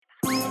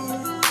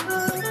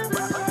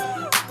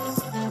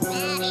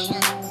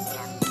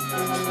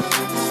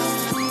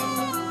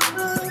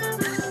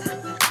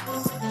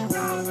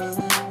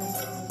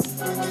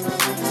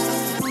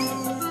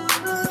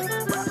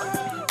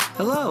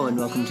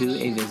to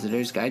A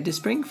Visitor's Guide to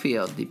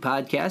Springfield, the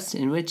podcast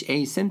in which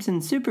a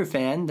Simpsons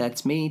superfan,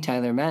 that's me,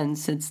 Tyler Menz,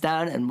 sits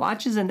down and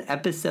watches an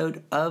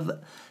episode of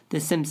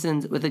The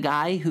Simpsons with a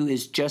guy who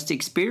is just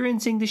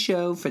experiencing the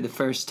show for the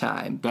first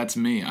time. That's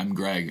me. I'm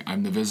Greg.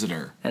 I'm the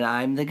visitor. And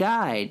I'm the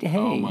guide. Hey.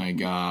 Oh my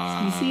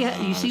gosh.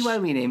 You see why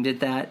we named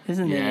it that?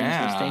 Isn't it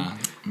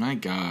interesting? My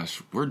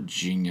gosh. We're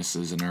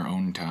geniuses in our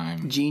own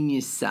time.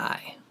 Genius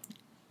sigh.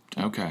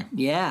 Okay.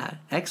 Yeah,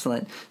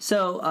 excellent.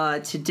 So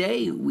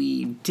today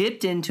we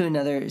dipped into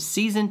another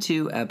season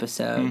 2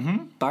 episode. Mm-hmm.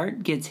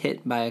 Bart gets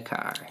hit by a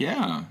car.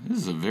 Yeah, this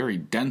is a very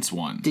dense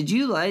one. Did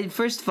you like,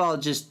 first of all,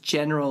 just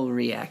general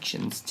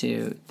reactions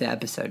to the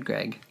episode,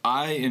 Greg?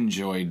 I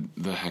enjoyed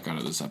the heck out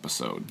of this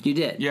episode. You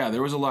did? Yeah,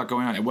 there was a lot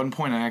going on. At one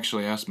point I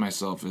actually asked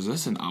myself, is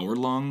this an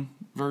hour-long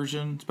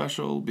version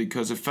special?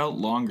 Because it felt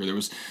longer. There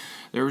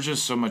was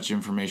just so much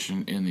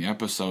information in the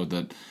episode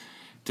that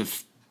to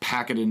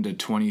pack it into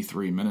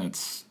 23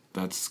 minutes,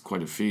 that's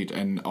quite a feat.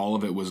 And all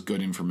of it was good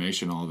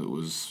information. All of it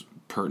was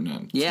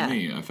pertinent to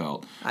me, I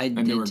felt.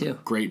 And there were too.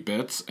 Great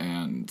bits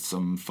and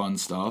some fun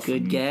stuff.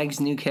 Good gags,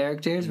 new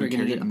characters. We're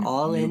going to get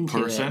all into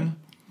person.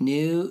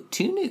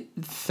 It.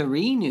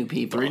 Three new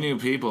people. 3 new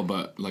people,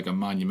 but like a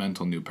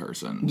monumental new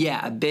person.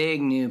 Yeah, a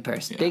big new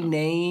person. Yeah.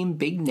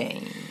 Big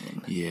name.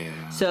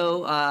 Yeah.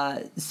 So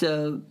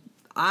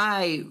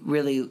I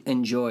really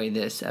enjoy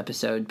this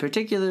episode,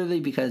 particularly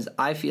because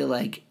I feel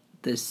like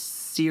the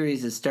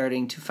series is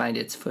starting to find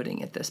its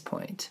footing at this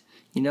point.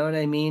 You know what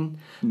I mean?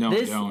 No,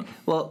 I don't.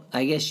 Well,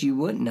 I guess you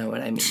wouldn't know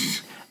what I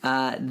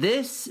mean.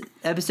 This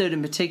episode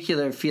in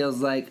particular feels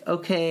like,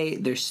 okay,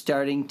 they're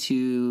starting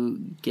to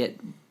get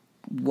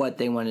what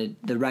they wanted,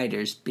 the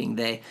writers being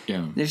they're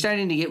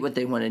starting to get what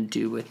they want to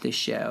do with the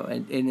show.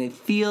 And it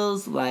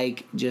feels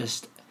like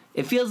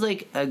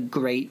a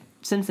great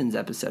Simpsons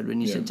episode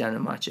when you sit down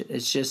and watch it.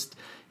 It's just,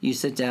 you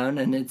sit down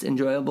and it's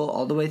enjoyable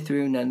all the way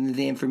through. None of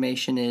the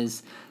information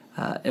is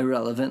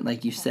irrelevant,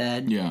 like you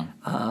said. Yeah.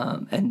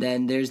 And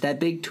then there's that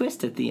big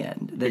twist at the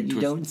end that you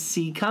don't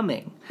see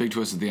coming. Big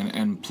twist at the end,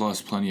 and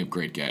plus plenty of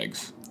great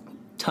gags.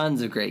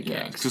 Tons of great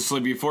gags. Because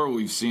like before, what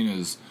we've seen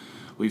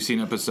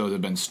episodes that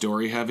have been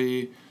story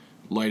heavy,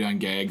 light on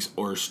gags,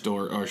 or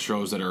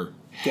shows that are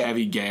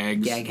heavy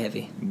gags. Gag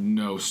heavy.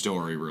 No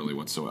story really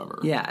whatsoever.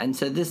 Yeah, and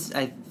so this,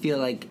 I feel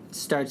like,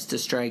 starts to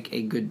strike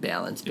a good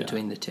balance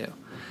between the two.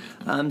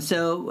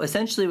 So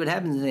essentially what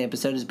happens in the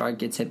episode is Bart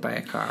gets hit by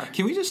a car.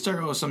 Can we just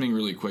start out with something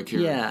really quick here?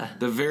 Yeah.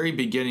 The very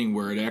beginning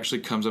where it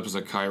actually comes up as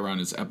a chyron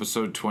is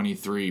episode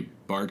 23,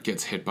 Bart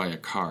gets hit by a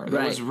car.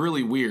 That was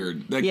really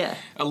weird.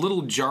 A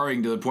little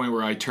jarring to the point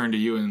where I turned to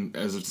you and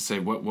as if to say,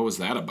 what was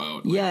that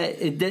about?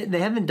 They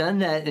haven't done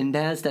that in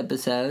past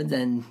episodes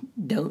and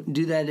don't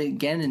do that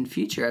again in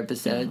future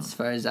episodes as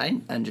far as I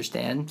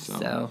understand.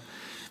 So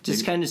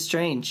just kind of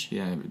strange.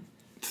 Yeah.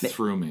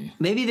 Through me.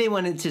 Maybe they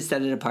wanted to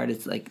set it apart.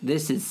 It's like,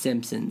 this is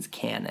Simpsons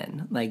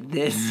canon. Like,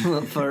 this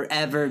will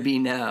forever be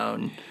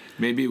known.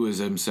 Maybe it was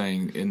him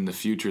saying in the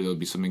future there'll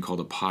be something called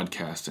a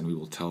podcast and we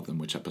will tell them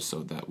which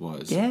episode that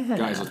was. Yeah.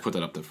 Guys, let's put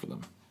that up there for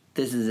them.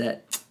 This is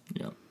it.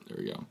 Yeah, there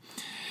we go.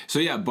 So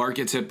yeah, Bart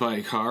gets hit by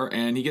a car,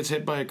 and he gets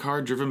hit by a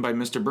car driven by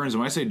Mr. Burns.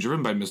 And when I say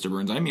driven by Mr.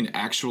 Burns, I mean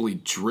actually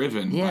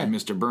driven by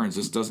Mr. Burns.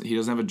 He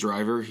doesn't have a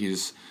driver.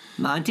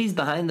 Monty's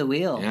behind the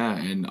wheel. Yeah,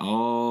 and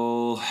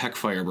all heck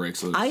fire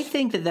breaks loose. I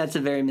think that's a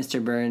very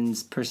Mr.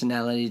 Burns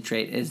personality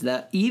trait, is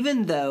that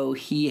even though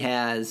he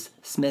has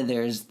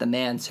Smithers, the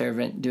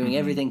manservant, doing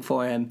everything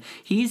for him,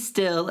 he's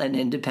still an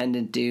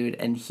independent dude,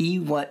 and he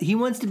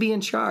wants to be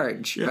in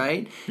charge,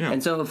 right? Yeah.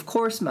 And so, of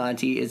course,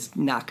 Monty is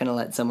not going to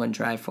let someone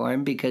drive for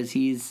him because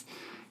he's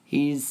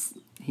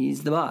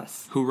the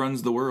boss. Who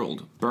runs the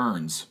world?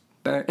 Burns.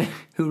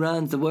 Who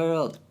runs the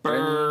world?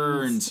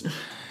 Burns.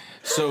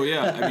 So,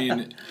 yeah, I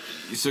mean,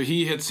 so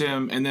he hits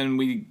him, and then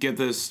we get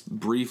this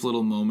brief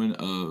little moment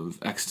of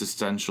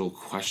existential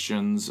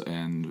questions,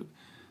 and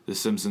The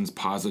Simpsons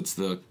posits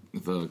the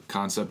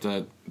concept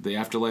that the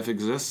afterlife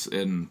exists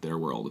in their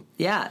world.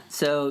 Yeah,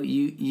 so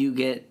you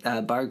get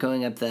Bart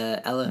going up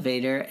the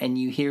elevator, and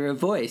you hear a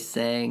voice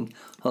saying,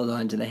 hold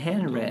on to the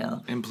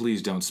handrail. And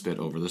please don't spit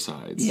over the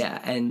sides. Yeah,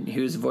 and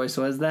whose voice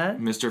was that?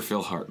 Mr.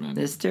 Phil Hartman.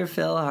 Mr.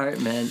 Phil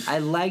Hartman. I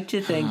like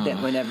to think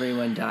that when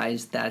everyone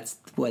dies, that's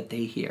what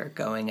they hear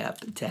going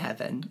up to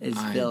heaven, is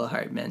Phil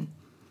Hartman.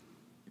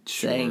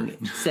 Sure.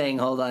 saying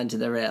hold on to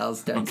the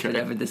rails, don't spit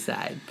over the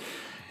side.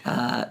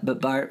 But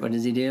Bart, what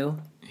does he do?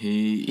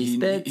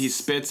 He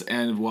spits,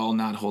 and while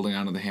not holding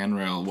onto the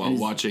handrail, while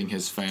watching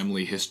his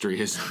family history,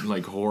 his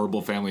like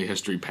horrible family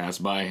history pass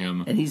by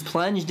him, and he's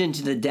plunged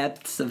into the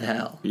depths of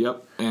hell.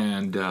 Yep,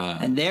 and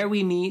there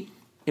we meet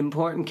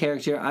important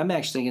character. I'm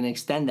actually going to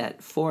extend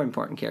that 4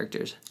 important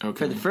characters. Okay.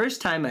 For the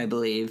first time, I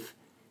believe,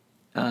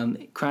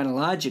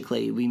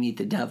 chronologically, we meet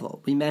the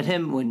devil. We met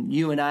him when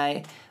you and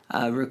I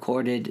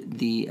recorded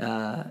the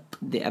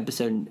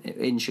episode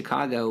in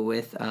Chicago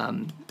with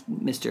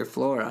Mr.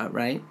 Flora,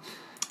 right?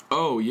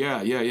 Oh,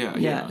 yeah.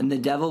 Yeah, and the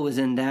devil was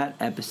in that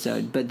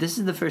episode. But this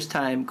is the first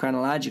time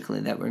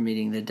chronologically that we're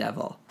meeting the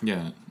devil.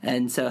 Yeah.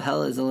 And so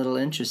hell is a little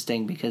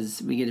interesting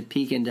because we get a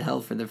peek into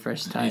hell for the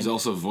first time. He's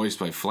also voiced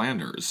by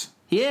Flanders.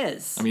 He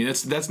is. I mean,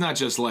 that's not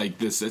just like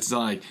this. It's not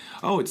like,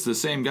 oh, it's the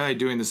same guy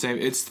doing the same.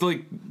 It's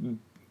like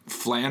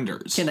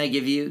Flanders. Can I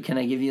give you a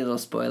little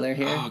spoiler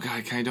here? Oh,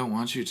 God, I don't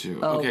want you to.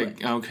 Oh,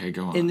 okay,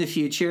 go on. In the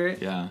future,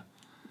 yeah.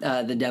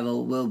 The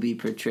devil will be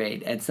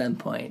portrayed at some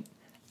point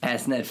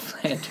as Ned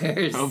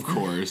Flanders. Of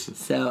course.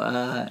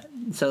 So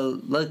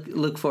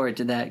look forward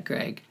to that,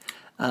 Greg.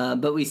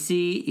 But we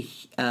see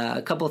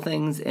a couple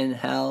things in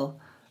hell.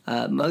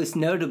 Most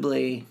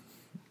notably,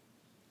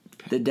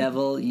 the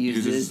devil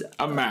uses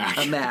a Mac.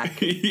 A Mac.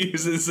 He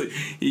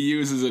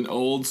uses an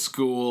old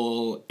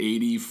school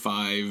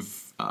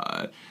 85.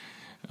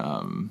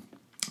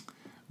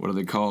 What are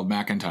they called?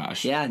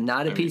 Macintosh. Yeah,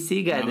 not a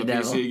PC guy. The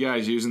devil. Not a PC guy.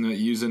 He's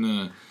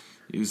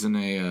using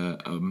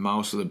a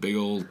mouse with a big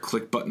old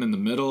click button in the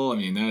middle. I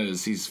mean,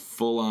 he's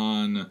full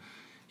on.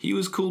 He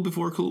was cool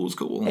before cool was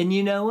cool. And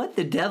you know what?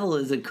 The devil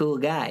is a cool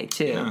guy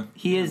too. Yeah.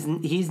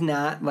 He's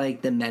not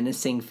like the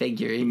menacing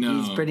figure.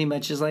 No. He's pretty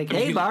much just like,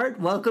 hey Bart,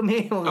 welcome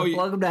here.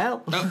 Welcome to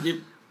hell. Oh, you're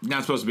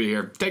not supposed to be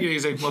here. Take it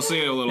easy. We'll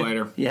see you a little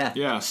later. Yeah.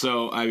 Yeah.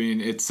 So I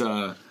mean, it's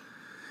a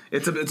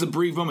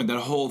brief moment. That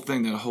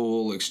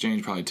whole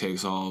exchange probably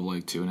takes all of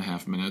like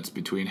 2.5 minutes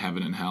between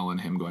heaven and hell and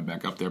him going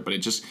back up there. But it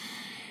just,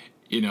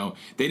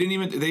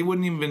 they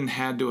wouldn't even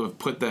had to have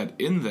put that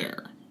in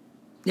there.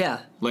 Yeah.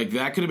 Like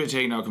that could have been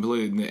taken out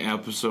completely and the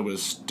episode would have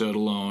stood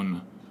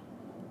alone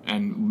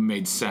and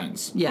made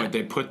sense. Yeah. But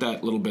they put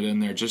that little bit in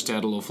there just to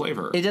add a little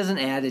flavor. It doesn't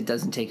add, it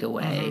doesn't take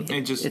away.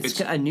 Mm-hmm. It's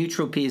a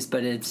neutral piece,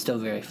 but it's still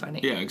very funny.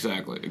 Yeah,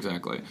 exactly.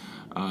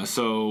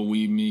 So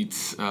we meet.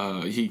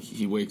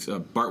 He wakes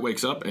up. Bart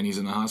wakes up and he's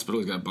in the hospital.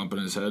 He's got a bump in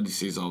his head. He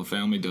sees all the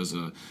family. Does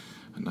a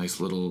nice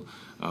little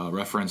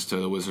reference to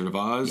the Wizard of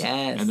Oz.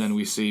 Yes. And then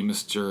we see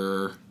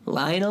Mr.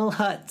 Lionel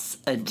Hutz,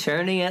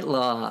 attorney at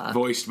law,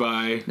 voiced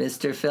by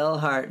Mr. Phil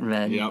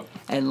Hartman. Yep.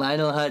 And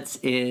Lionel Hutz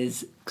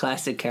is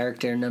classic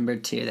character number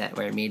 2 that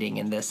we're meeting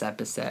in this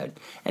episode,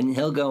 and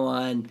he'll go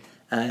on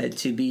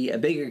to be a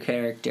bigger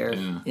character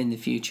in the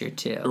future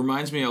too. It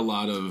reminds me a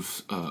lot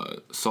of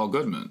Saul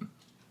Goodman.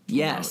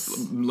 Yes,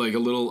 like a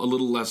little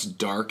less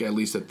dark, at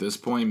least at this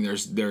point. I mean,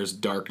 there's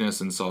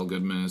darkness in Saul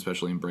Goodman,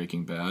 especially in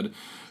Breaking Bad,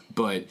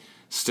 but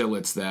still,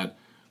 it's that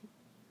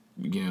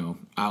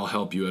I'll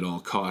help you at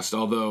all costs.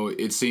 Although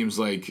it seems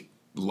like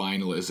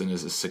Lionel isn't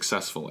as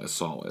successful as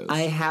Saul is.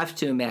 I have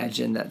to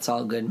imagine that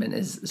Saul Goodman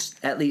is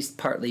at least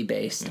partly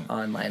based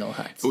on Lionel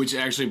Hutz, which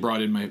actually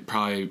brought in my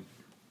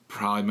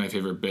probably my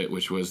favorite bit,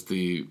 which was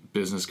the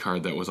business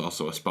card that was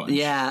also a sponge.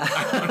 Yeah.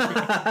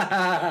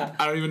 I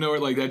don't even know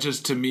it. Like that.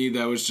 Just to me,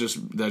 that's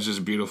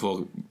just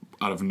beautiful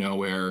out of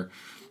nowhere.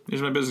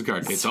 Here's my business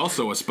card. It's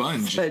also a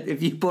sponge. But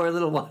if you pour a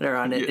little water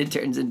on it, it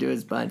turns into a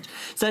sponge.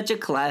 Such a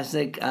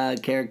classic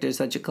character,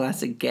 such a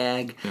classic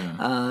gag.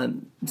 Yeah.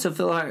 So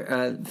Phil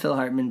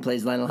Hartman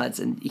plays Lionel Hutz,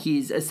 and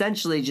he's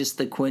essentially just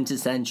the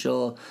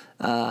quintessential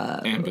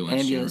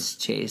ambulance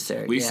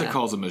chaser. Lisa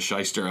calls him a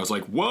shyster. I was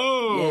like,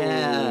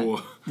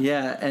 whoa!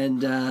 Yeah,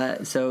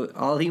 and so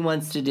all he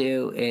wants to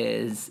do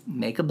is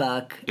make a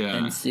buck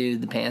and sue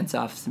the pants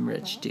off some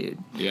rich dude.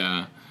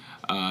 Yeah.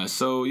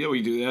 So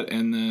we do that,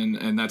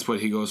 and that's what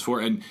he goes for.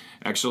 And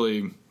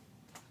actually,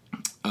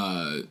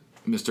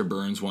 Mr.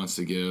 Burns wants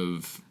to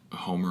give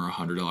Homer a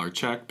 $100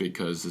 check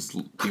because his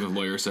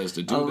lawyer says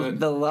to do that.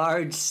 The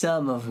large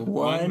sum of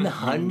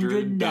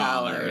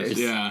 $100.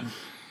 Yeah.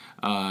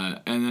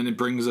 And then it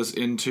brings us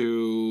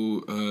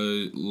into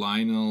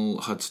Lionel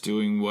Hutz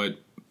doing what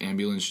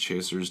ambulance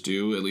chasers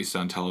do, at least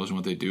on television.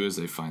 What they do is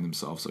they find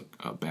themselves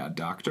a bad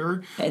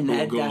doctor and who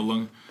will go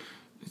along.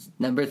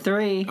 Number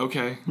 3.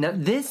 Okay. Now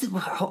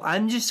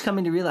I'm just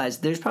coming to realize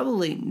there's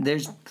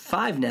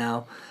 5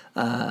 now.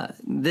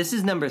 This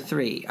is number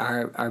 3.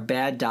 Our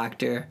bad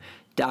doctor,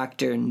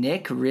 Dr.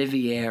 Nick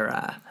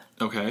Riviera.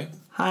 Okay.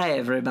 Hi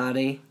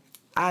everybody,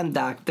 I'm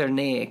Dr.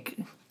 Nick.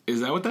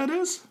 Is that what that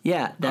is?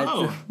 Yeah.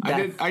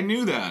 I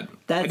knew that.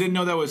 I didn't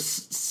know that was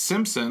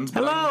Simpsons.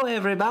 Hello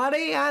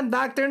everybody, I'm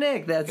Dr.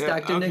 Nick. That's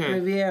Dr. Nick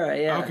Riviera.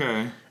 Yeah.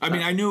 Okay. I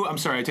mean, I knew. I'm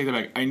sorry. I take that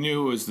back. I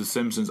knew it was The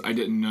Simpsons. I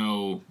didn't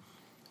know.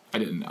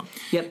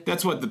 Yep.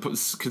 That's what the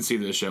conceit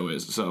of the show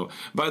is. So,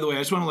 by the way, I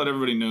just want to let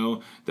everybody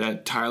know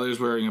that Tyler's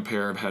wearing a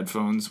pair of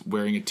headphones,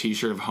 wearing a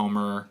T-shirt of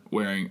Homer,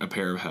 wearing a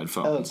pair of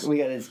headphones. Oh, we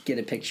gotta get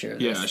a a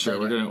this. Yeah,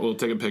 sure. Later. We'll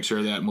take a picture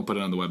of that and we'll put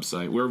it on the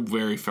website. We're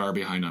very far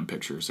behind on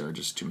pictures. There are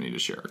just too many to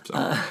share.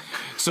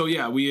 So,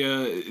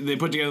 they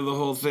put together the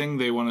whole thing.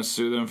 They want to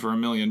sue them for $1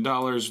 million.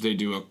 They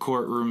do a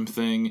courtroom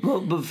thing.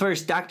 Well, but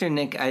first, Dr.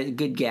 Nick,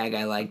 good gag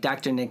I like.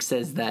 Dr. Nick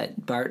says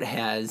that Bart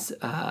has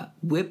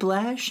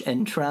whiplash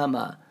and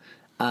trauma.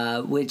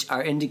 which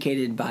are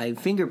indicated by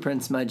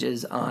fingerprint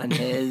smudges on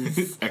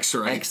his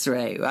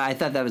X-ray. I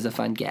thought that was a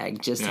fun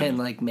gag, just him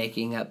like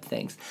making up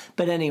things.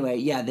 But anyway,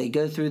 yeah, they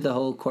go through the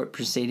whole court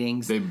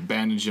proceedings. They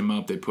bandage him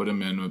up. They put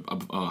him in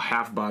a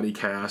half body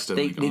cast. And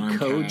they arm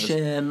coach cast.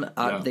 him.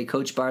 They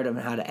coach Bart on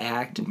how to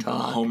act and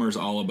talk. Homer's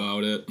all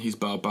about it. He's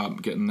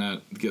about getting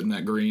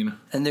that green.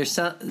 And they're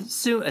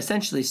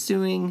essentially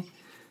suing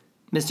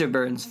Mr.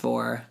 Burns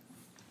for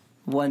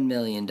 $1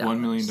 million. $1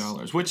 million,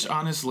 which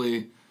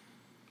honestly,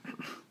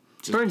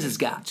 Burns has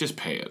got. Just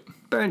pay it.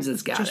 Burns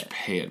has got Just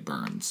pay it,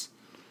 Burns.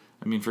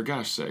 I mean, for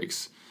gosh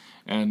sakes.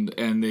 And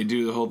they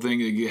do the whole thing.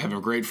 They have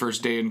a great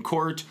first day in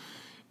court.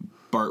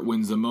 Bart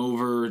wins them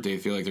over. They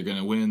feel like they're going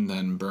to win.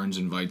 Then Burns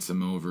invites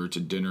them over to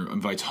dinner,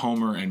 invites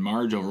Homer and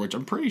Marge over, which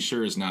I'm pretty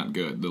sure is not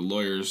good. The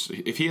lawyers,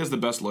 if he has the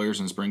best lawyers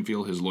in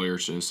Springfield, his lawyer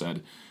should have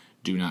said,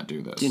 do not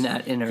do this. Do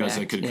not interact. Because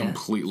it could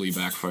completely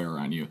backfire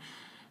on you.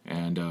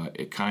 And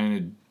it kind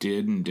of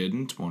did and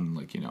didn't when,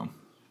 like,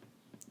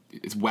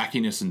 it's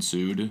wackiness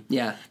ensued.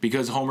 Yeah.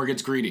 Because Homer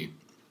gets greedy.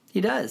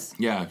 He does.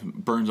 Yeah.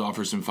 Burns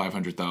offers him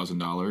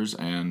 $500,000,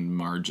 and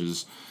Marge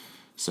is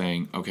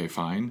saying, okay,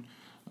 fine.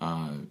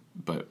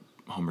 But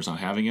Homer's not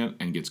having it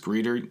and gets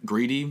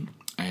greedy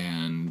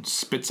and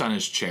spits on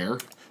his chair.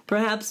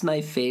 Perhaps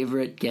my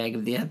favorite gag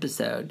of the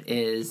episode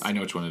is... I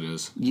know which one it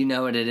is. You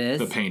know what it is?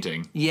 The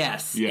painting.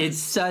 Yes. It's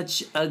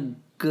such a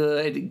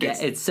good gag.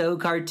 It's so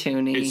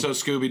cartoony. It's so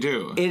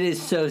Scooby-Doo. It is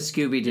so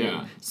Scooby-Doo.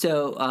 Yeah.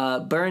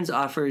 So Burns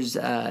offers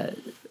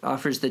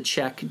the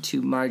check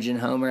to Marge and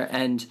Homer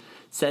and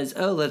says,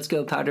 oh, let's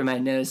go powder my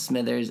nose,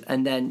 Smithers.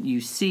 And then you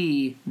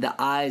see the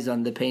eyes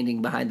on the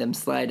painting behind them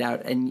slide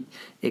out, and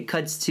it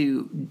cuts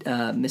to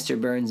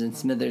Mr. Burns and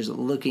Smithers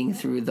looking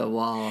through the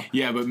wall.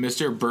 Yeah, but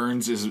Mr.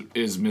 Burns is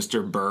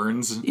Mr.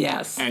 Burns.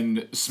 Yes.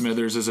 And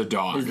Smithers is a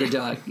dog. Is the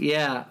dog.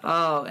 Yeah.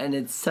 Oh, and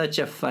it's such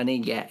a funny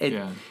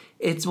gag.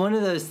 It's one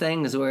of those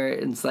things where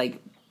it's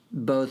like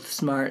both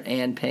smart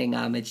and paying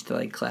homage to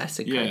like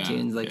classic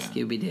cartoons like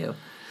Scooby-Doo.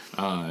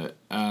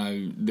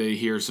 They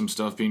hear some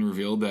stuff being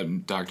revealed that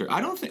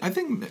I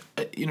think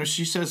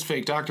she says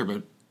fake doctor,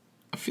 but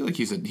I feel like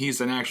he's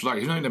an actual doctor.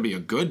 He's not going to be a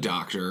good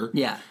doctor.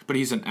 Yeah. But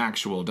he's an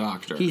actual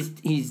doctor.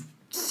 He's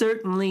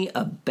certainly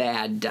a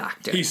bad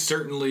doctor. He's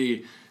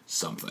certainly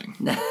something.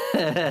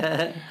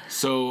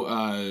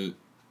 So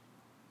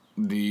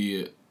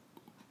we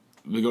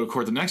go to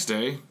court the next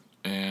day,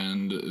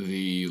 and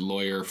the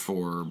lawyer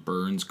for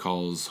Burns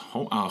calls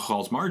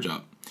Marge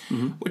up,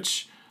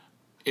 which,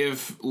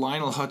 if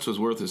Lionel Hutz was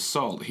worth his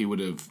salt, he would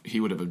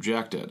have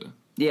objected.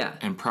 Yeah.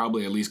 And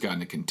probably at least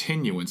gotten a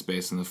continuance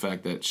based on the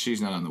fact that she's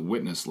not on the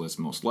witness list,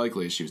 most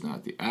likely she was not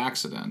at the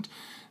accident.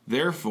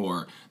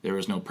 Therefore, there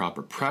was no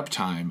proper prep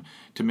time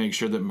to make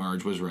sure that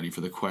Marge was ready for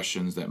the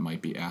questions that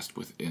might be asked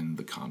within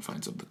the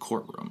confines of the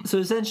courtroom. So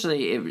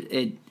essentially,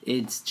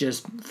 it's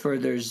just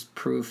furthers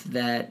proof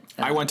that...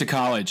 I went to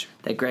college.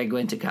 That Greg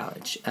went to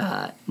college.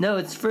 No,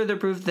 it's further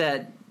proof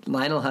that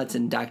Lionel Hutz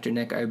and Dr.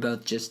 Nick are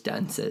both just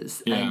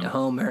dunces. Yeah. And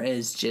Homer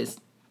is just...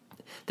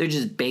 They're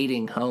just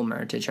baiting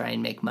Homer to try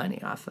and make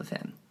money off of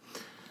him.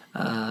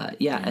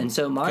 And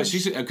so Marge...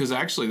 Because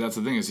actually, that's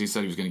the thing, is he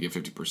said he was going to get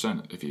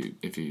 50%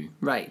 if he...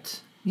 Right,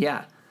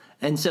 yeah.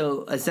 And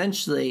so,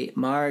 essentially,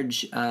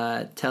 Marge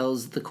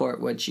tells the court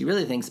what she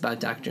really thinks about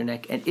Dr.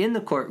 Nick. And in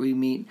the court, we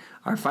meet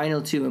our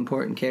final two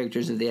important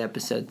characters of the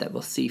episode that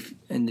we'll see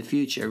in the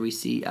future. We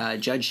see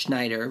Judge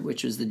Schneider,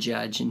 which was the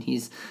judge, and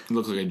he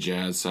looked like a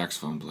jazz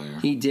saxophone player.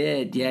 He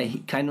did, yeah. He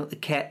kind of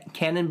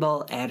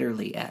Cannonball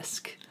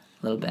Adderley-esque,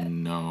 a little bit.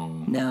 No.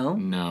 No?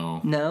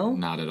 No. No?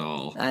 Not at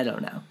all. I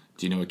don't know.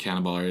 Do you know what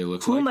Cannonball Adderley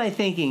looks like? Who am I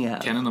thinking of?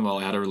 Cannonball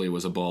Adderley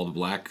was a bald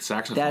black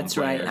saxophone That's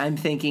player. right. I'm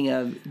thinking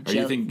of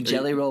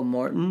Jelly Roll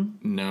Morton.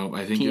 No,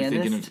 I think pianist?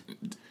 You're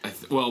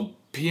thinking of...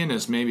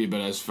 pianist maybe,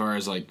 but as far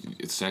as like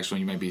saxophone,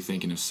 you might be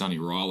thinking of Sonny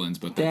Rollins,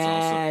 but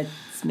that's also...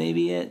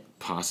 maybe it.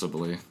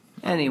 Possibly.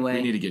 Anyway.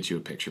 We need to get you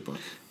a picture book.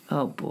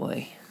 Oh,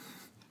 boy.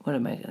 What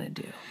am I going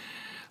to do?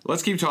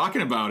 Let's keep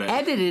talking about it.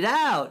 Edit it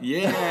out.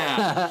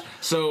 Yeah.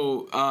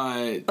 So,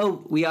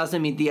 we also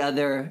meet the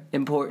other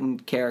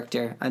important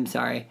character. I'm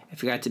sorry, I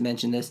forgot to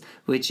mention this,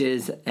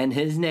 and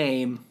his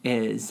name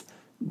is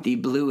the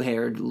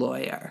blue-haired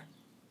lawyer.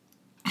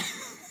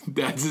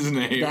 That's his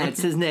name.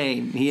 That's his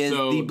name. He is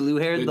the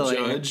blue-haired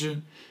lawyer. The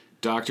judge,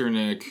 Dr.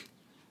 Nick,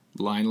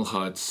 Lionel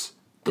Hutz,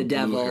 the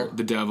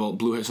devil,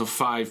 blue hair. So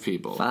 5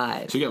 people.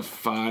 5. So you got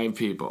 5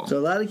 people. So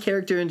a lot of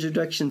character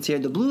introductions here.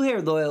 The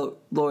blue-haired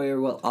lawyer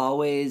will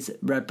always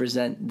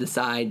represent the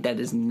side that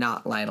is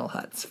not Lionel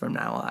Hutz from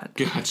now on.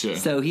 Gotcha.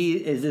 So he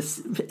is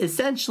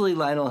essentially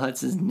Lionel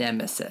Hutz's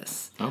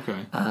nemesis.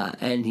 Okay.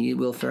 And he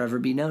will forever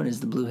be known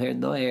as the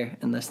blue-haired lawyer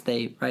unless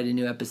they write a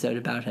new episode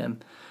about him.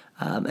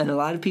 And a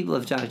lot of people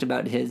have talked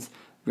about his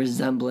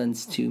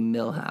resemblance to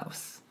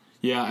Milhouse.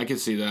 Yeah, I could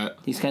see that.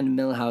 He's kind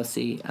of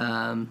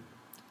Milhousey.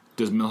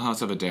 Does Milhouse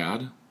have a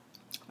dad?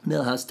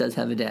 Milhouse does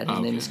have a dad. His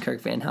name is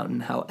Kirk Van Houten.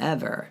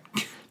 However,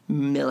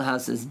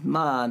 Milhouse's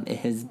mom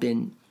has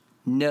been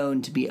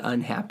known to be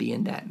unhappy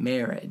in that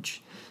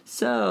marriage.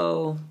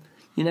 So,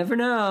 you never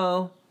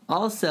know.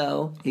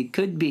 Also, it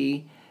could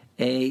be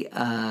a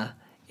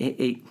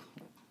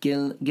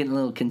getting a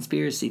little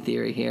conspiracy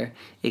theory here.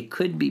 It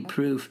could be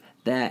proof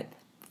that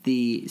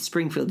the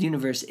Springfield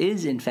universe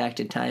is in fact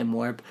a time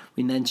warp.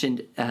 We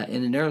mentioned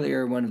in an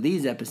earlier one of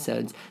these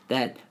episodes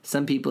that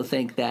some people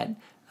think that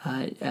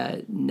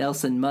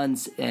Nelson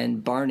Muntz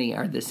and Barney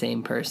are the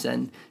same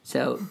person.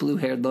 So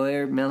blue-haired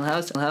lawyer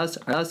Milhouse,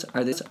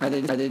 are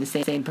they the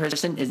same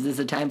person? Is this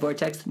a time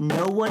vortex?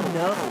 No one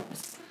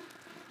knows.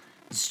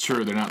 It's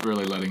true. They're not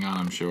really letting on,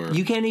 I'm sure.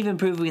 You can't even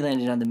prove we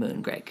landed on the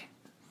moon, Greg.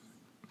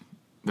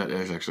 That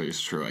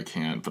is true. I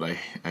can't, but I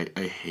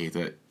hate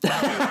that.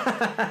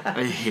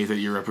 I hate that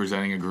you're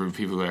representing a group of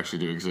people who actually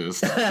do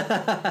exist.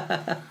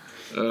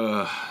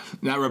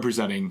 Not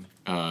representing,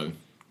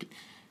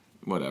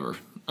 whatever.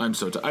 I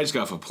just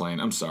got off a plane.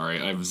 I'm sorry.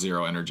 I have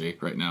zero energy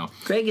right now.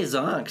 Greg is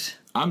zonked.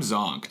 I'm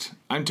zonked.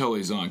 I'm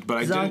totally zonked.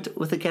 But zonked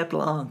with a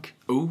capital onk.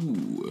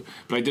 Ooh.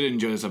 But I did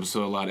enjoy this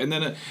episode a lot. And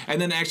then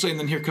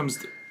here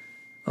comes...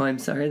 Oh, I'm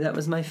sorry. That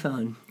was my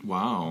phone.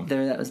 Wow.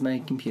 That was my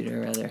computer,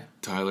 rather.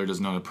 Tyler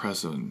does not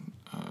press an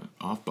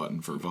off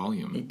button for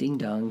volume. It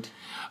ding-donged.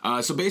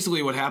 So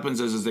basically what happens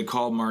is they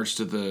call Marge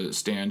to the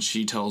stand.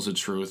 She tells the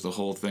truth. The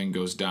whole thing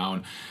goes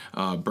down.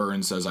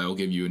 Burns says, I will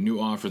give you a new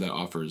offer. That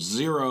offer is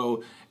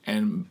 0.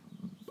 And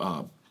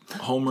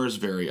Homer's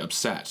very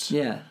upset.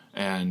 Yeah.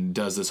 And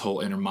does this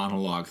whole inner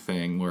monologue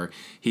thing where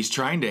he's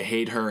trying to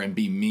hate her and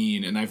be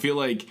mean. And I feel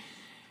like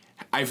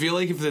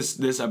if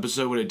this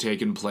episode would have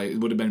taken place,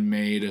 would have been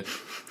made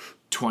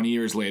 20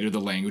 years later,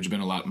 the language would have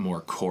been a lot more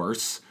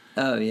coarse.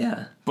 Oh,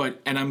 yeah.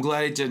 And I'm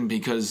glad it didn't,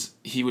 because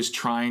he was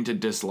trying to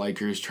dislike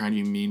her. He was trying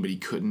to be mean, but he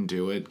couldn't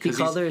do it. He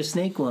called her a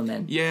snake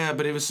woman. Yeah,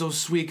 but it was so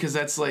sweet, because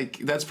that's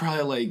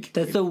probably like...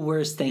 That's the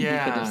worst thing he could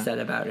have said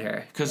about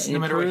her. Because no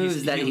matter what,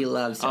 he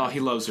loves her. Oh, he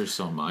loves her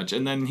so much.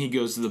 And then he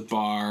goes to the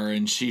bar,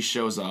 and she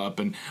shows up.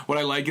 And what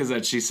I like is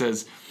that she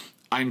says,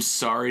 I'm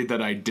sorry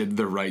that I did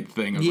the right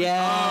thing.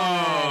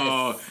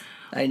 Yes!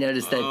 I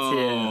noticed that, too.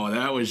 Oh,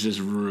 that was just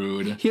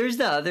rude. Here's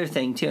the other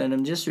thing, too, and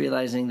I'm just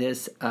realizing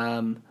this...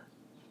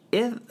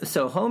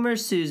 Homer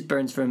sues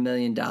Burns for $1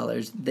 million,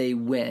 they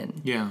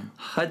win. Yeah.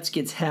 Hutz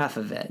gets half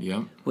of it.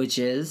 Yep. Which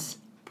is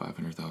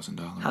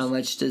 $500,000. How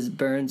much does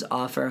Burns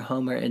offer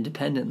Homer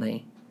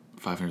independently?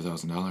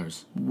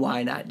 $500,000.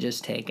 Why not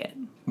just take it?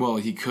 Well,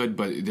 he could,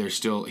 but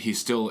he's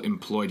still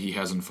employed. He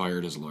hasn't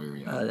fired his lawyer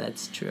yet. Oh,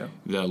 that's true.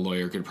 The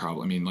lawyer could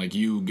probably,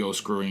 you go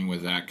screwing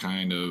with that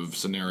kind of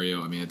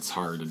scenario. It's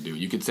hard to do.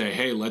 You could say,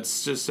 hey,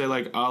 let's just say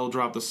I'll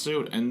drop the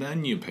suit and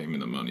then you pay me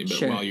the money.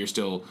 But while you're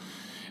still,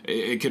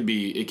 it could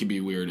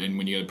be weird. And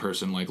when you get a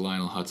person like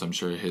Lionel Hutz, I'm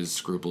sure his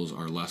scruples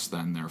are less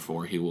than.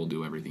 Therefore, he will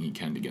do everything he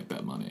can to get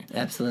that money.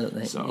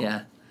 Absolutely. So.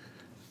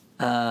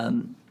 Yeah.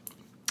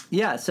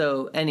 Yeah,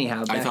 so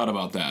anyhow... I thought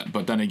about that,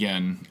 but then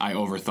again, I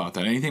overthought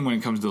that. Anything when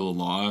it comes to the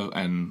law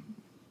and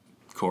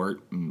court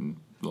and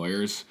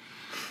lawyers,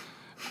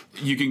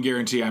 you can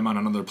guarantee I'm on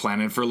another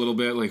planet for a little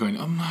bit, going,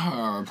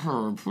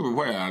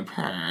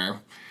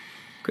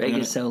 Greg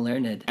is so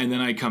learned. And then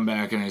I come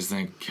back and I just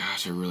think,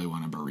 gosh, I really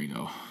want a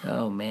burrito.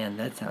 Oh, man,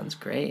 that sounds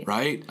great.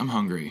 Right? I'm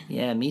hungry.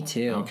 Yeah, me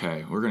too.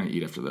 Okay, we're going to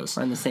eat after this.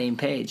 We're on the same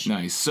page.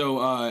 Nice.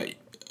 So,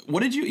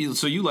 what did you...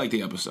 So you like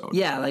the episode?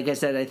 Yeah, like I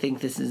said, I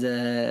think this is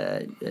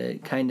a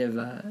kind of...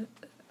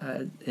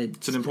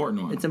 it's an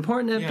important one. It's an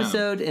important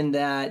episode in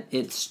that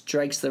it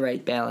strikes the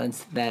right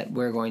balance that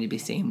we're going to be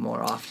seeing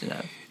more often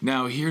of.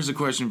 Now, here's a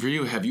question for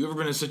you. Have you ever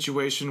been in a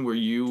situation where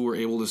you were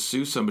able to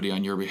sue somebody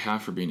on your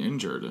behalf for being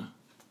injured?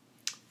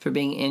 For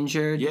being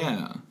injured?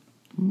 Yeah.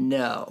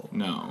 No.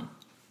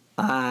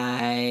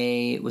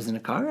 I was in a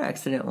car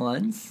accident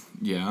once.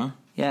 Yeah?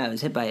 Yeah, I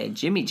was hit by a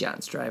Jimmy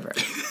John's driver.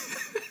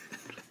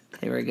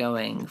 They were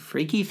going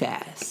freaky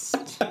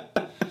fast.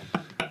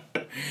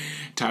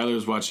 Tyler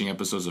was watching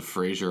episodes of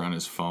Frasier on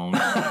his phone. No,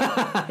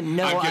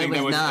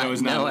 I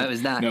was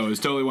not. No, it was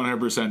totally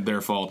 100% their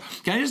fault.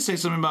 Can I just say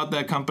something about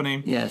that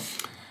company? Yes.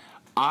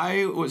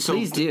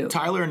 Please do.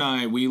 Tyler and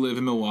I, we live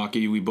in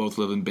Milwaukee. We both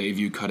live in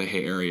Bayview,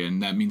 Cudahy area,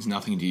 and that means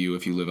nothing to you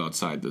if you live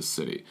outside this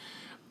city.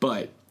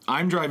 But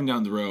I'm driving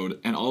down the road,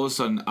 and all of a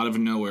sudden, out of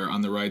nowhere,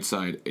 on the right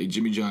side, a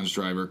Jimmy John's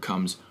driver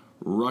comes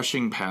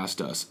rushing past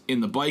us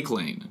in the bike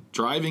lane,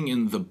 driving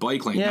in the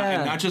bike lane,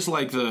 not just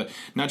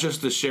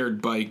the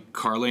shared bike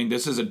car lane.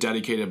 This is a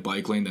dedicated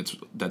bike lane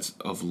that's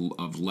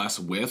of less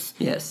width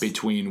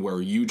between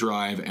where you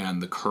drive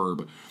and the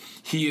curb.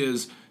 He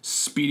is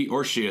speedy,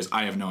 or she is.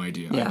 I have no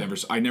idea. Yeah.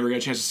 I never got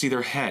a chance to see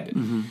their head.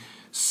 Mm-hmm.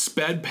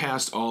 Sped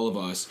past all of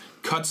us,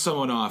 cut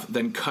someone off,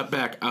 then cut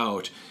back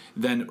out,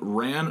 then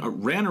ran a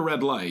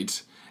red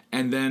light,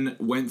 and then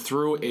went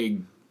through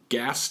a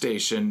gas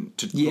station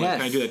to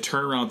kind of do that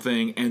turnaround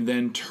thing, and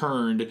then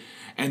turned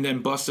and then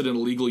busted an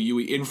illegal UE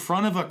in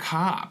front of a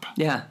cop.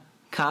 Yeah.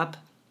 Cop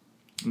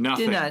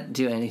Nothing. did not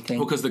do anything.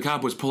 Well, because the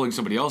cop was pulling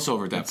somebody else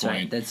over at that That's point.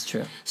 Right. That's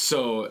true.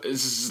 So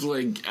it's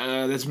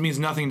that means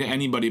nothing to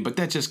anybody, but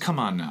that just, come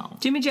on now.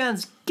 Jimmy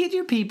Johns, get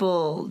your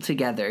people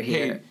together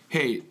here.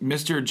 Hey,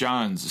 Mr.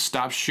 Johns,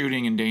 stop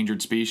shooting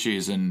endangered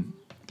species and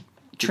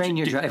train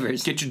your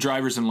drivers. Get your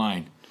drivers in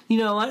line. You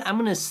know what? I'm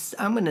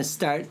gonna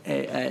start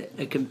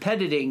a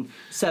competing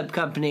sub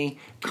company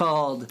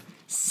called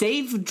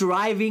Safe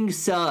Driving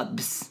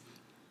Subs,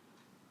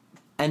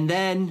 and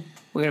then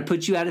we're gonna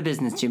put you out of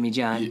business, Jimmy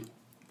John.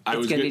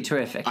 It's gonna be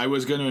terrific. I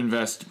was gonna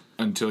invest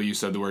until you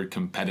said the word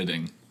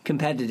competing.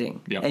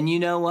 Yep. And you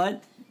know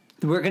what?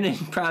 We're gonna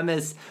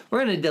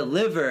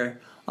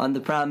deliver on the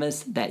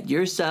promise that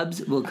your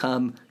subs will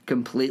come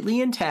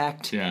completely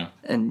intact. Yeah.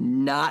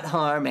 And not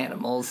harm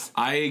animals.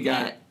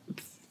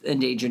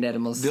 Endangered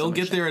animals. They'll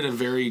get there at a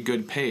very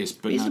good pace,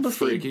 but reasonable not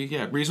freaky. Speed.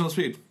 Yeah, reasonable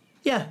speed.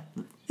 Yeah.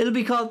 It'll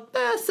be called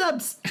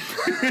Subs.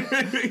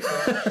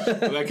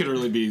 That could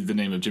really be the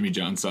name of Jimmy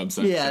John Subs.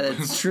 Yeah,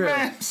 that's true.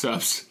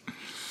 Subs.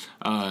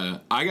 I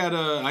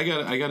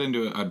got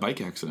into a bike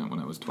accident when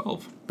I was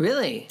 12.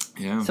 Really?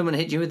 Yeah. Someone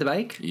hit you with a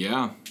bike?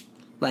 Yeah.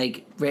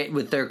 Like right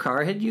with their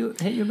car hit your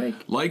bike?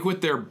 Like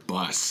with their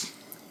bus.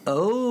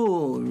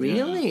 Oh,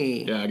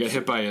 really? Yeah, I got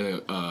hit by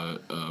a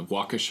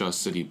Waukesha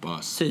city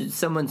bus. So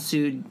someone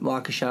sued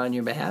Waukesha on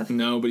your behalf?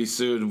 Nobody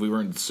sued. We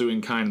weren't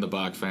suing kind of the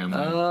Bach family.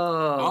 Oh,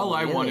 all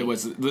I wanted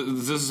was...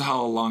 This is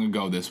how long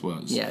ago this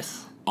was.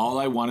 Yes. All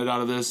I wanted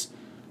out of this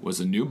was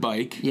a new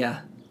bike.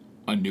 Yeah.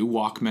 A new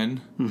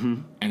Walkman.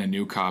 Mm-hmm. And a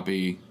new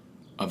copy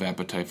of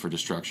Appetite for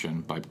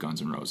Destruction by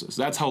Guns N' Roses.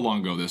 That's how long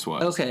ago this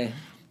was. Okay.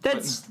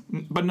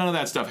 But none of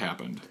that stuff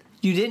happened.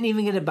 You didn't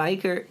even get a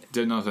bike or...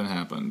 Nothing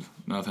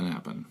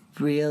happened.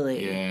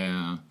 Really?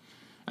 Yeah.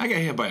 I got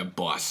hit by a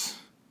bus.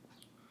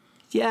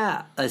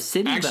 Yeah, a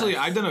city Actually,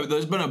 bus.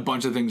 There's been a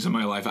bunch of things in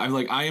my life. I'm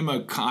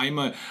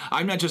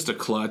not just a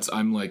klutz.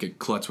 I'm like a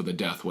klutz with a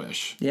death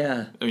wish.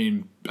 Yeah. I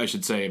mean, I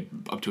should say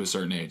up to a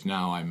certain age.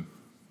 Now I'm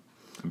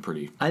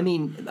pretty... I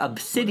mean, a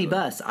city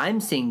bus. I'm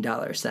seeing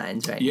dollar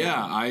signs right now.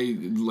 Yeah,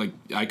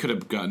 I could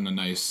have gotten a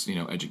nice,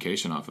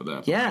 education off of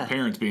that. Yeah. My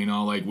parents being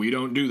all like, we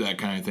don't do that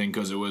kind of thing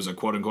because it was a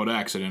quote-unquote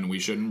accident. We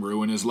shouldn't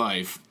ruin his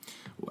life.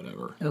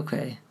 Whatever.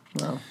 Okay,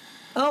 well.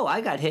 Oh,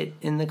 I got hit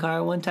in the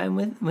car one time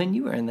when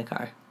you were in the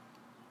car.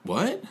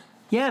 What?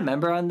 Yeah,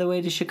 remember on the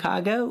way to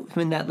Chicago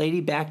when that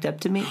lady backed up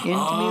to me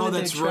with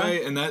that's her truck?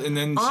 right. And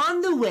then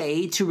on the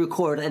way to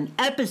record an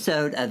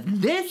episode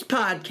of this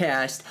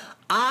podcast,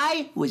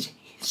 I was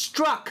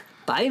struck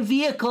by a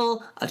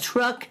vehicle, a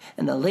truck,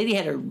 and the lady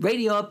had her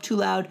radio up too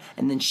loud,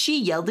 and then she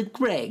yelled at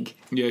Greg.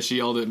 Yeah, she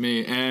yelled at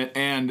me,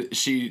 and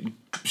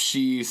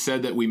she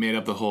said that we made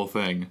up the whole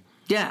thing.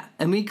 Yeah,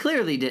 and we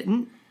clearly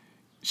didn't.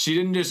 She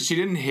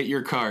didn't hit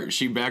your car.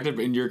 She backed up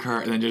into your car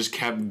and then just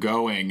kept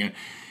going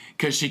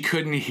because she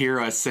couldn't hear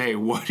us say,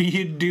 "What are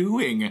you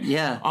doing?"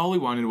 Yeah. All we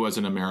wanted was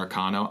an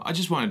Americano. I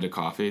just wanted a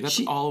coffee. That's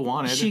all I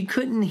wanted. She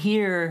couldn't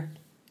hear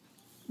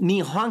me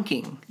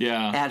honking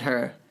at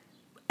her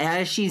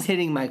as she's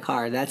hitting my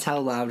car. That's how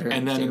loud her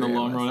And then in the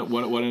long was.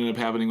 run, what ended up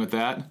happening with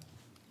that?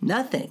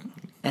 Nothing.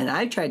 And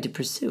I tried to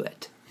pursue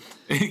it.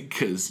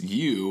 Because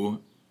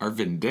you are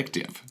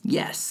vindictive.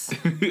 Yes.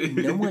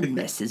 No one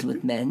messes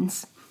with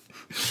men's.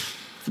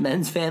 It's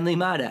men's family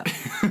motto.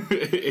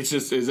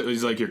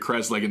 It's like your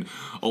crest, like an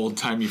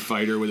old-timey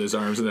fighter with his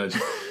arms in that.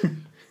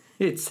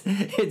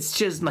 It's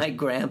just my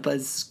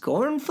grandpa's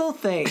scornful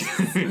face.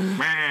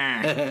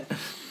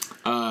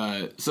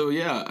 So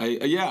yeah,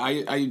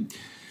 I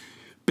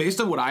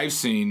based on what I've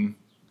seen,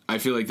 I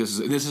feel like this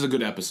is a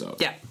good episode.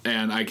 Yeah.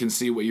 And I can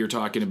see what you're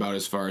talking about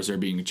as far as there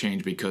being a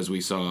change because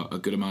we saw a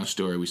good amount of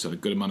story, we saw a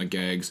good amount of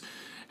gags,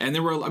 and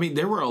there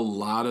were a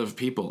lot of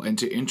people, and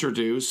to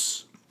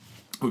introduce,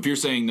 if you're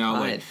saying now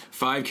like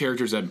 5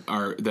 characters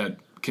that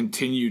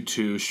continue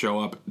to show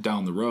up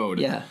down the road.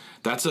 Yeah.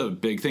 That's a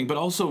big thing, but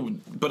also,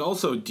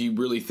 do you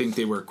really think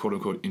they were quote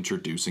unquote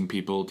introducing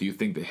people? Do you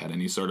think they had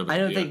any sort of? I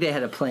don't think they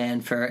had a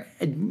plan for.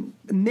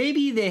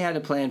 Maybe they had a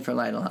plan for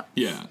Lionel Hutz.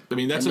 Yeah, I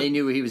mean they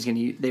knew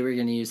they were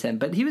going to use him,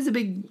 but he was a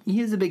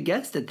big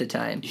guest at the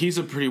time. He's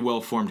a pretty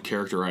well formed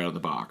character right out of the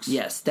box.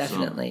 Yes,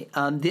 definitely.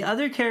 So. The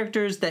other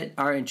characters that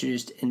are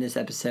introduced in this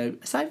episode,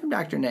 aside from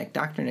Dr.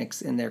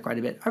 Nick's in there quite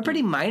a bit, are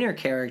pretty minor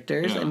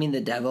characters. Yeah. I mean, the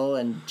Devil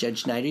and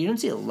Judge Snyder. You don't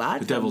see a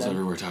lot. The Devil's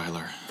everywhere,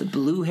 Tyler. The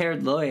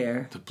blue-haired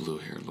lawyer. The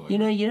blue-haired lawyer. You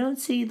know, you don't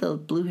see the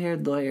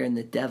blue-haired lawyer and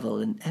the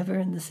Devil ever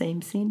in the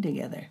same scene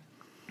together.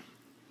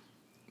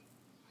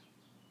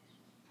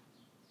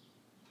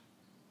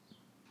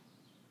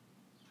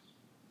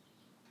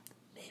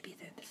 Maybe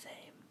they're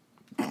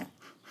the same.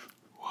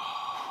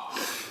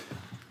 Whoa.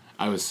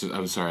 I was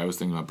sorry. I was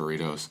thinking about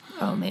burritos.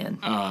 Oh man.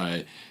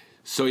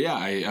 So yeah,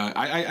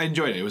 I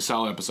enjoyed it. It was a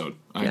solid episode.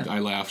 I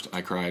laughed.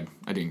 I cried.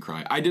 I didn't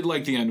cry. I did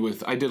like the end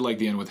with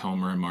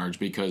Homer and Marge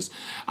because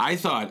I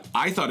thought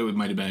it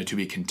might have been a to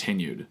be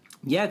continued.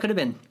 Yeah, it could have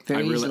been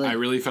very easily. I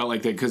really felt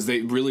like that because they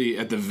really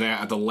at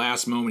the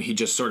last moment he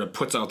just sort of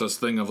puts out this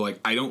thing of like,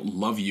 I don't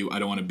love you. I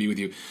don't want to be with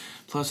you.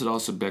 Plus, it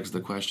also begs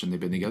the question: they've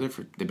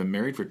been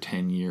married for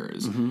 10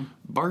 years. Mm-hmm.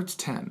 Bart's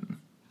 10.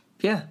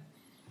 Yeah.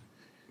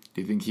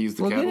 Do you think he's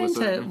the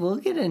catalyst? We'll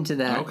get into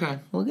that. Okay.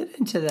 We'll get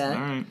into that.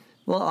 All right.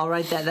 Well, I'll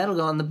write that. That'll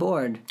go on the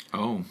board.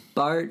 Oh.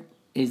 Bart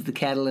is the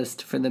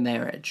catalyst for the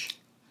marriage.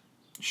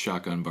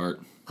 Shotgun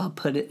Bart. I'll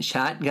put it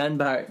Shotgun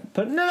Bart.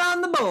 Putting it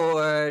on the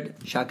board.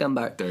 Shotgun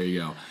Bart. There you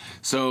go.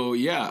 So,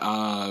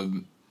 yeah,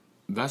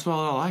 that's about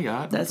all I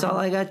got. That's all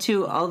I got,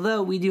 too.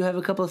 Although, we do have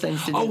a couple of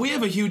things to do. Oh, we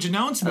have a huge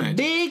announcement. A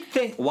big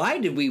thing. Why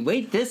did we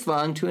wait this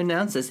long to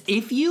announce this?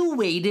 If you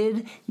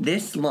waited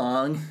this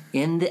long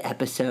in the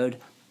episode,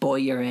 boy,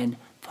 you're in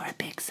for a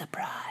big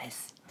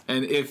surprise.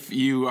 And if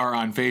you are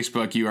on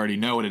Facebook, you already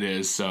know what it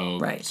is, so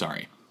Right.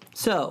 Sorry.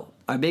 So,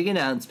 our big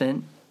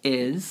announcement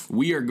is...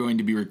 We are going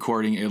to be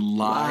recording a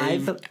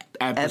live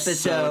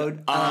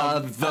episode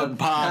of the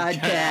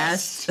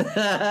podcast.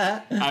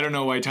 I don't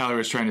know why Tyler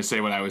was trying to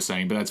say what I was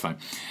saying, but that's fine.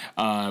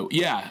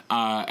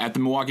 At the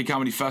Milwaukee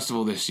Comedy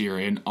Festival this year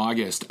in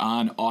August,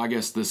 on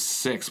August the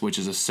 6th, which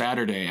is a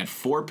Saturday at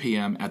 4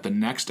 p.m. at the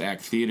Next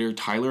Act Theater,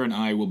 Tyler and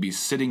I will be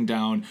sitting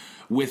down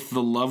with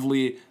the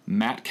lovely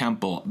Matt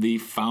Kemple, the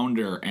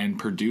founder and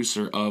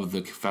producer of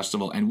the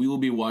festival, and we will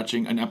be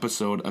watching an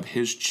episode of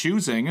his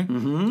choosing.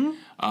 Mm-hmm.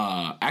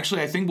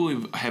 Actually, I think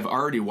we have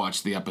already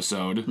watched the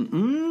episode.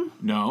 Mm-mm.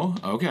 No?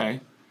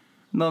 Okay.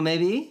 Well,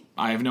 maybe.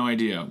 I have no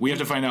idea. We have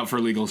to find out for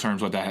legal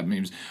terms what that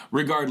means.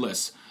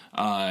 Regardless,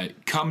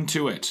 come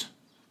to it.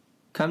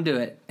 Come to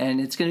it.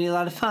 And it's going to be a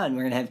lot of fun.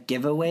 We're going to have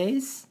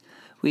giveaways.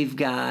 We've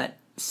got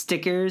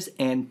stickers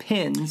and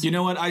pins. You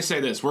know what? I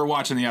say this. We're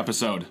watching the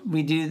episode.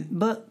 We do,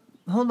 but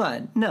hold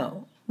on.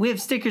 No. We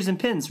have stickers and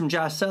pins from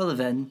Josh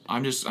Sullivan. I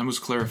was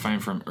clarifying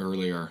from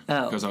earlier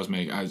because I was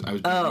being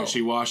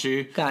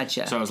wishy-washy.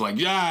 Gotcha. So I was like,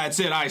 yeah, that's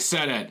it. I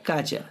said it.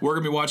 Gotcha. We're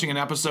going to be watching an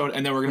episode,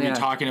 and then we're going to be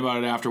talking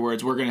about it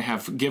afterwards. We're going to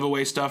have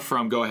giveaway stuff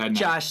from, go ahead now.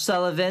 Josh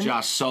Sullivan.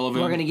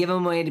 We're going to give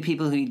them away to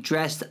people who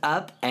dressed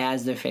up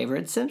as their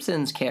favorite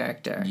Simpsons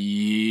character.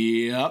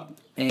 Yep.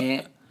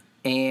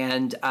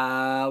 And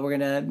we're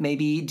going to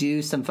maybe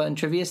do some fun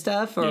trivia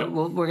stuff, or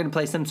we're going to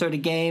play some sort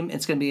of game.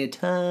 It's going to be a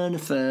ton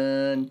of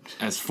fun.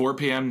 It's 4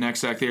 p.m.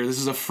 Next Act Theater. This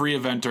is a free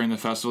event during the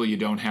festival. You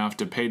don't have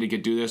to pay to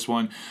do this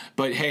one.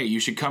 But, hey, you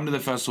should come to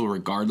the festival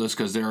regardless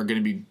because there are going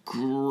to be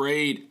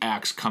great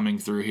acts coming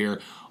through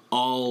here,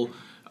 all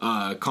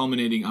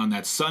culminating on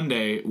that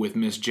Sunday with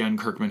Miss Jen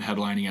Kirkman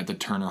headlining at the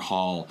Turner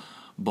Hall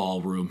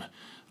Ballroom.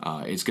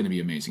 It's going to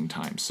be an amazing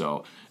time.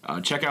 So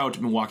check out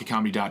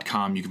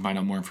MilwaukeeComedy.com. You can find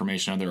out more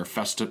information on there.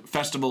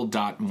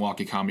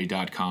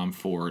 Festival.MilwaukeeComedy.com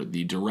for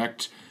the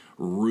direct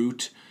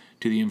route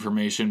to the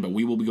information. But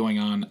we will be going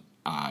on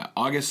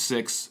August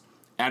 6th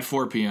at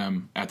 4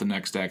 p.m. at the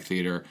Next Act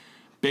Theater.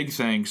 Big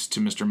thanks to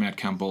Mr. Matt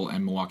Kemple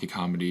and Milwaukee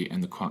Comedy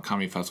and the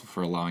Comedy Festival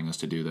for allowing us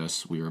to do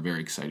this. We are very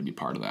excited to be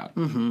part of that.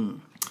 Mm-hmm.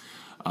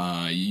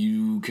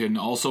 You can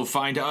also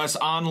find us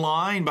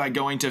online by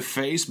going to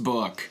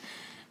Facebook.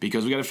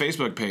 Because we got a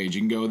Facebook page.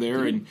 You can go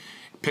there and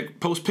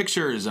post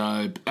pictures,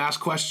 ask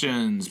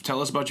questions,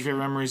 tell us about your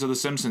favorite memories of The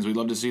Simpsons. We'd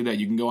love to see that.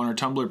 You can go on our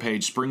Tumblr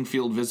page,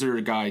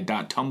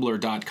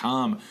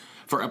 springfieldvisitorguide.tumblr.com,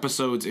 for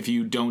episodes if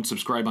you don't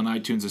subscribe on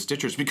iTunes and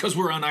Stitchers, because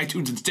we're on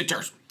iTunes and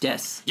Stitchers.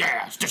 Yes.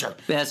 Yeah, Stitcher.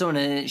 We also want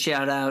to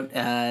shout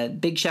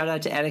out, big shout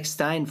out to Alex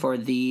Stein for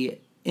the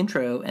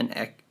intro and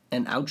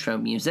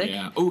outro music.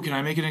 Yeah. Oh, can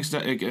I make an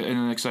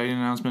exciting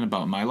announcement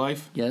about my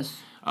life? Yes.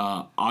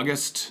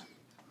 August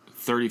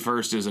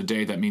 31st is a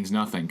day that means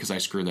nothing because I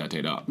screwed that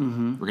date up.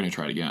 Mm-hmm. We're going to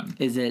try it again.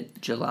 Is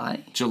it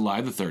July?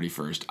 July the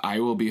 31st. I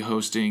will be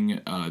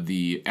hosting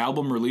the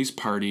album release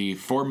party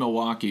for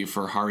Milwaukee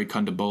for Hari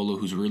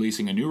Kondabolu, who's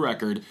releasing a new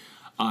record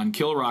on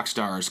Kill Rock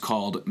Stars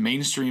called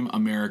Mainstream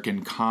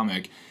American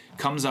Comic.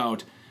 Comes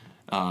out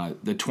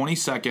the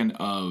 22nd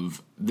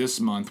of this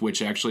month,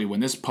 which actually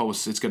when this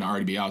posts, it's going to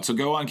already be out. So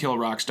go on Kill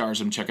Rock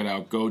Stars and check it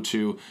out. Go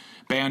to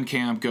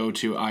Bandcamp, go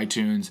to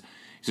iTunes.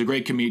 He's a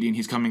great comedian.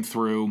 He's coming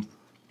through.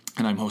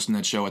 And I'm hosting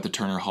that show at the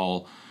Turner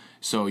Hall,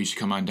 so you should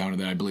come on down to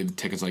that. I believe the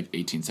ticket's like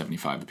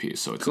 $18.75 a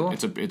piece, so it's cool.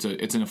 It's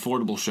an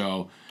affordable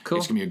show. Cool.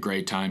 It's gonna be a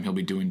great time. He'll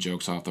be doing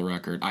jokes off the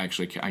record.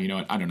 You know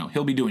what? I don't know.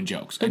 He'll be doing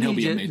jokes, and he'll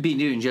be amazing. Be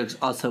doing jokes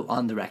also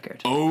on the record.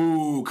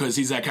 Oh, because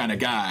he's that kind of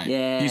guy.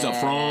 Yeah, he's a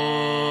fraud.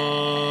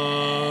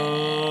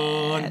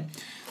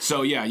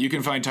 So yeah, you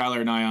can find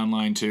Tyler and I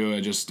online too.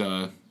 Just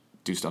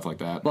do stuff like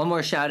that. One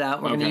more shout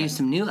out. We're going to use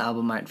some new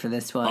album art for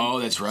this one.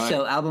 Oh, that's right.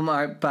 So album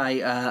art by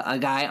a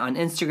guy on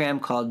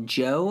Instagram called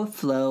Joe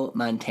Flo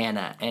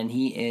Montana, and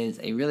he is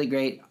a really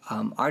great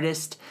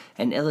artist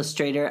and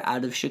illustrator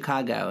out of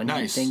Chicago. And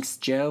nice. Thanks,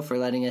 Joe, for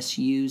letting us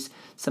use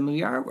some of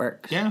your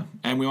artwork. Yeah,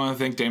 and we want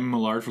to thank Damon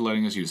Millard for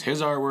letting us use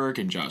his artwork,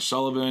 and Josh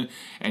Sullivan,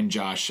 and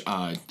Josh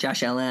LN.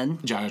 Josh LN.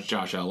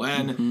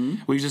 Mm-hmm.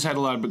 We've just had a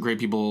lot of great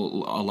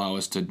people allow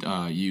us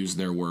to use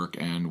their work,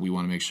 and we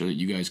want to make sure that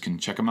you guys can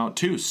check them out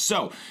too.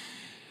 So,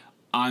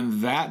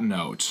 on that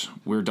note,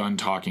 we're done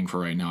talking for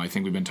right now. I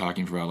think we've been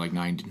talking for about like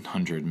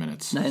 900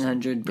 minutes.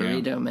 900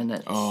 burrito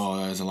minutes. Oh,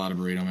 that is a lot of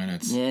burrito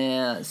minutes.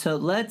 Yeah, so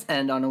let's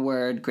end on a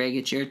word. Greg,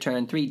 it's your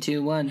turn. 3,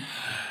 2, 1.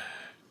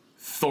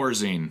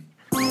 Thorazine.